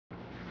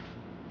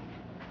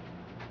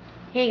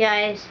Hey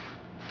guys,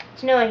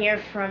 it's Noah here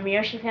from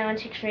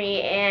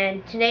YoshiFan163,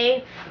 and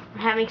today we're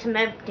having some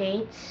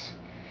updates.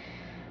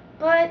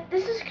 But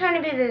this is kind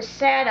of a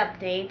sad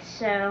update,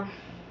 so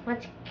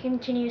let's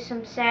continue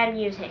some sad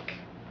music.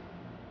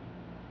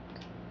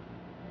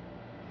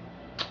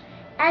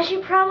 As you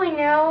probably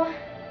know,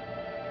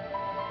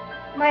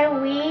 my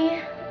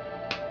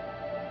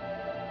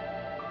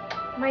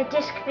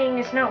disc thing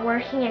is not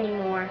working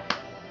anymore.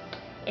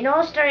 It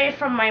all started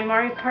from my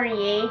Mario Party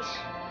 8.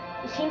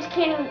 It seems to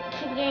keep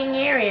getting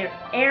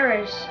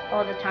errors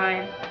all the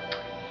time.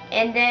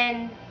 And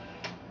then,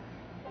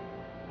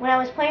 when I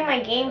was playing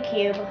my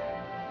GameCube,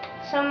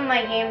 some of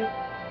my game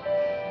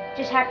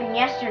just happened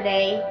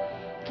yesterday.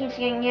 It keeps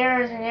getting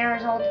errors and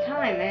errors all the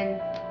time, and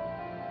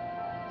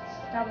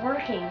it's not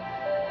working.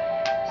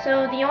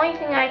 So the only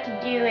thing I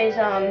can do is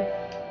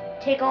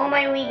take all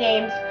my Wii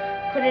games,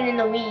 put it in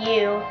the Wii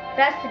U.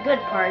 That's the good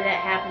part that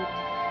happened.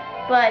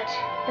 But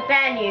the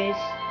bad news,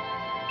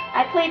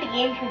 I played the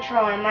game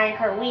controller on Mario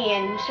Kart Wii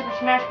and Super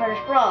Smash Bros.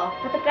 Brawl.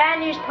 But the bad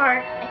news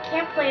part, I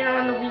can't play it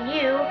on the Wii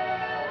U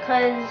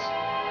because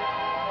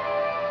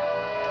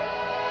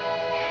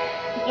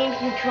the game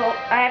control.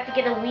 I have to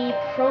get a Wii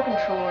Pro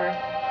controller.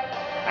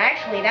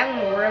 Actually, that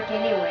won't work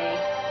anyway.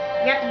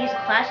 You have to use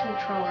a classic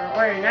controller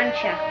or a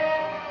nunchuck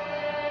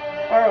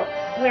or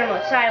wheel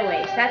remote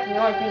sideways. That's the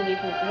only thing you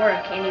can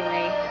work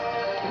anyway.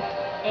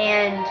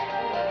 And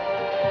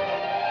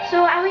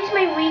so at least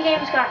my Wii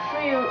games got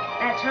through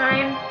that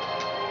time.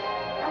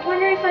 I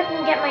wonder if I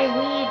can get my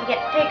Wii to get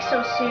fixed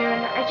so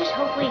soon. I just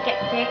hopefully get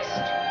fixed.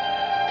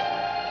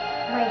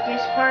 My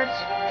disc parts.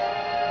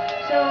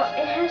 So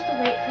it has to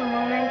wait for a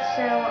moment,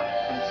 so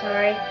I'm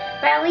sorry.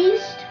 But at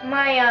least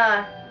my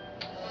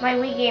my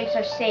Wii games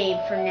are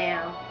saved for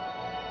now.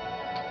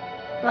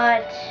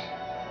 But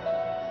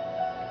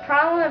the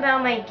problem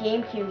about my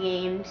GameCube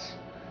games,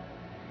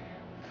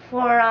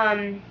 for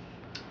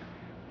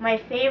my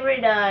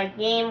favorite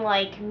game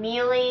like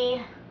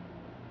Melee,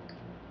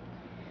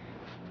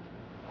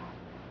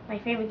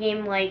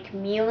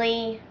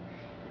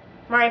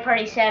 Mario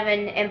Party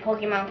 7, and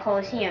Pokemon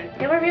Colosseum.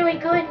 They were really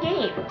good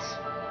games.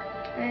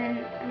 And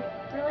I'm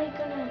really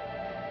gonna...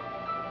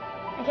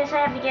 I guess I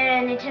have to get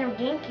a Nintendo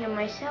GameCube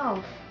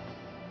myself.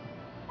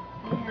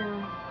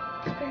 Yeah,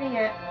 it's pretty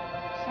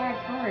sad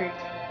part.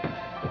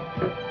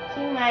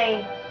 Seeing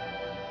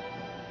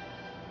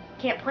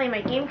can't play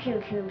my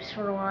GameCube cubes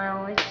for a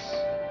while. It's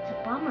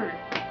a bummer.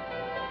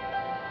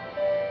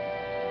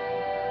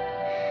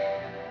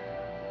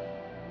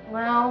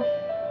 Well,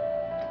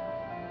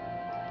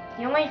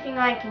 the only thing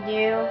I can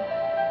do,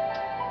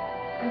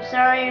 I'm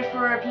sorry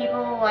for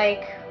people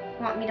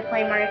want me to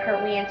play Mario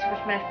Kart Wii and Super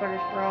Smash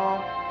Bros. Brawl.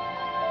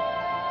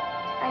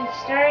 I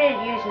started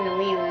using the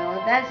Wii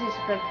wheel. That's just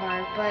a good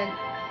part, but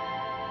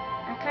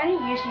I'm kind of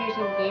used to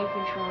using the game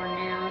controller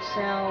now,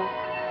 so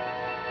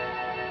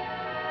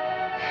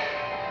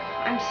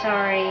I'm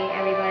sorry,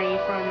 everybody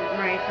from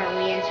Mario Kart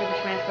Wii and Super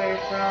Smash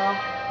Bros. Brawl.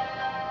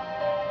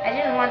 I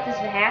didn't want this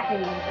to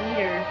happen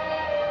either.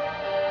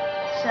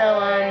 So,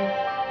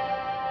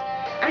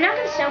 I'm not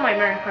going to sell my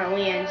Mario Kart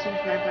Wii and Super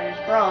Smash Bros.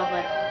 Brawl,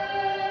 but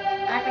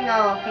I think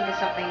I'll think of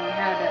something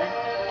how to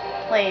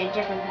play a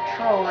different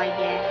control, I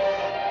guess.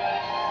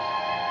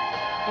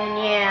 And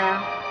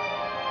yeah.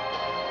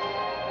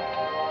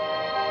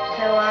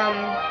 So,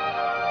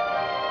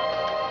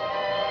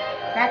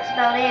 that's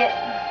about it.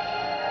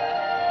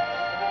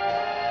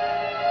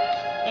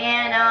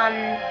 And,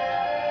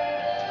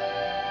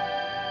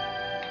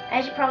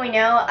 as you probably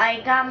know,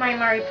 I got my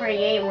Mario Party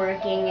 8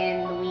 working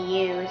in the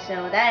Wii U,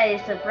 so that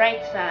is the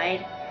bright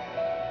side.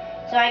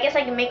 So I guess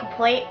I can make a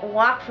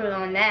walkthrough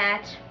on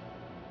that.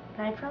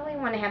 But I probably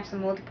want to have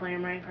some multiplayer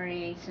Mario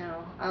Party 8,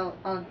 so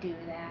I'll do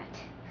that.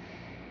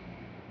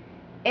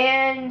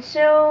 And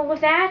so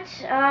with that,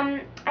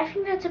 I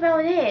think that's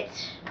about it.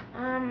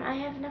 I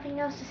have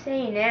nothing else to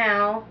say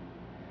now.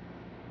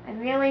 I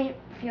really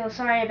feel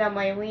sorry about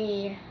my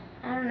Wii.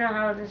 I don't know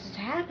how this is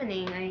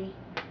happening. I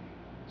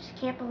just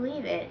can't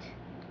believe it.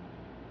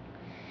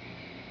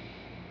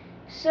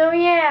 So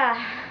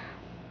yeah,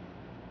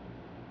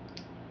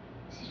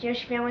 this is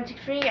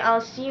YoshiFan163.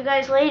 I'll see you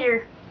guys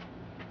later.